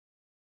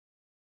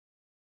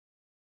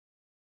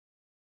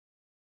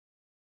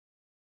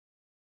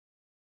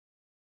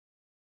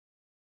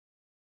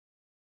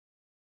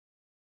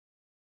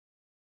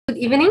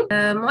Good evening.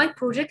 My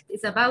project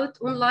is about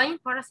online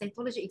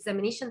parasitology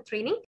examination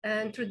training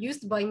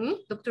introduced by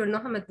me, Dr.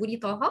 Noha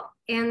Taha,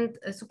 and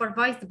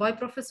supervised by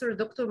Professor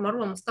Dr.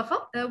 Marwa Mustafa.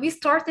 We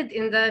started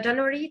in the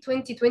January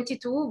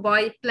 2022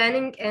 by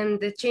planning and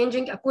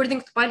changing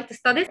according to pilot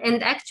studies.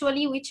 And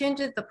actually, we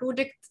changed the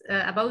project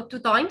about 2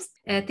 times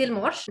till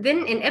March.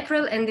 Then in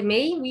April and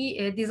May,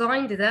 we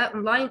designed the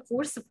online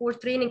course for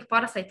training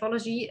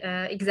parasitology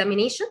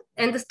examination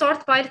and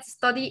start pilot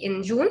study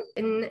in June.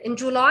 In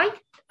July,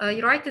 I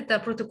write the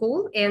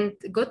protocol and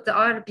got the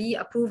RB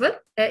approval.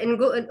 In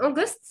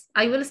August,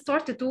 I will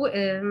start to do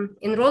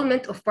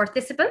enrollment of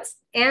participants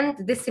and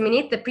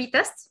disseminate the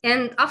pretest.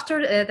 And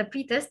after the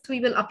pretest, we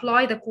will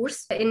apply the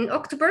course. In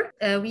October,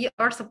 we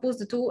are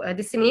supposed to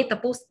disseminate the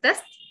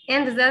post-test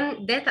and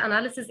then data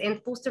analysis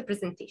and poster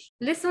presentation.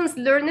 Lessons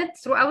learned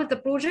throughout the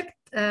project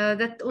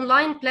that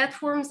online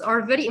platforms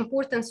are very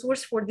important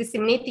source for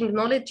disseminating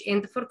knowledge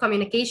and for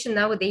communication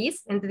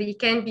nowadays, and they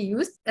can be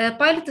used.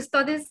 Pilot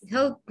studies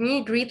helped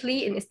me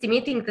greatly in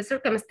estimating the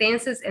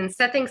circumstances and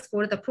settings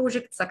for the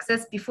project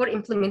success before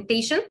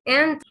implementation.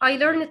 And I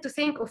learned to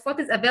think of what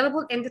is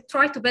available and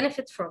try to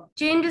benefit from.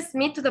 Changes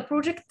made to the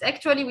project,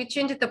 actually we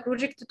changed the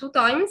project 2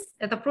 times.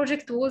 The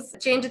project was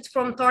changed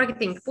from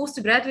targeting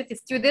postgraduate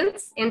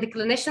students and the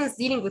clinicians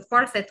dealing with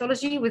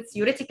parasitology with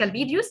theoretical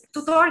videos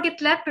to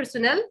target lab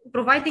personnel,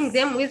 providing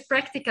them with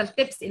practical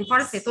tips in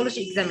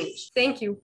parasitology examination. Thank you.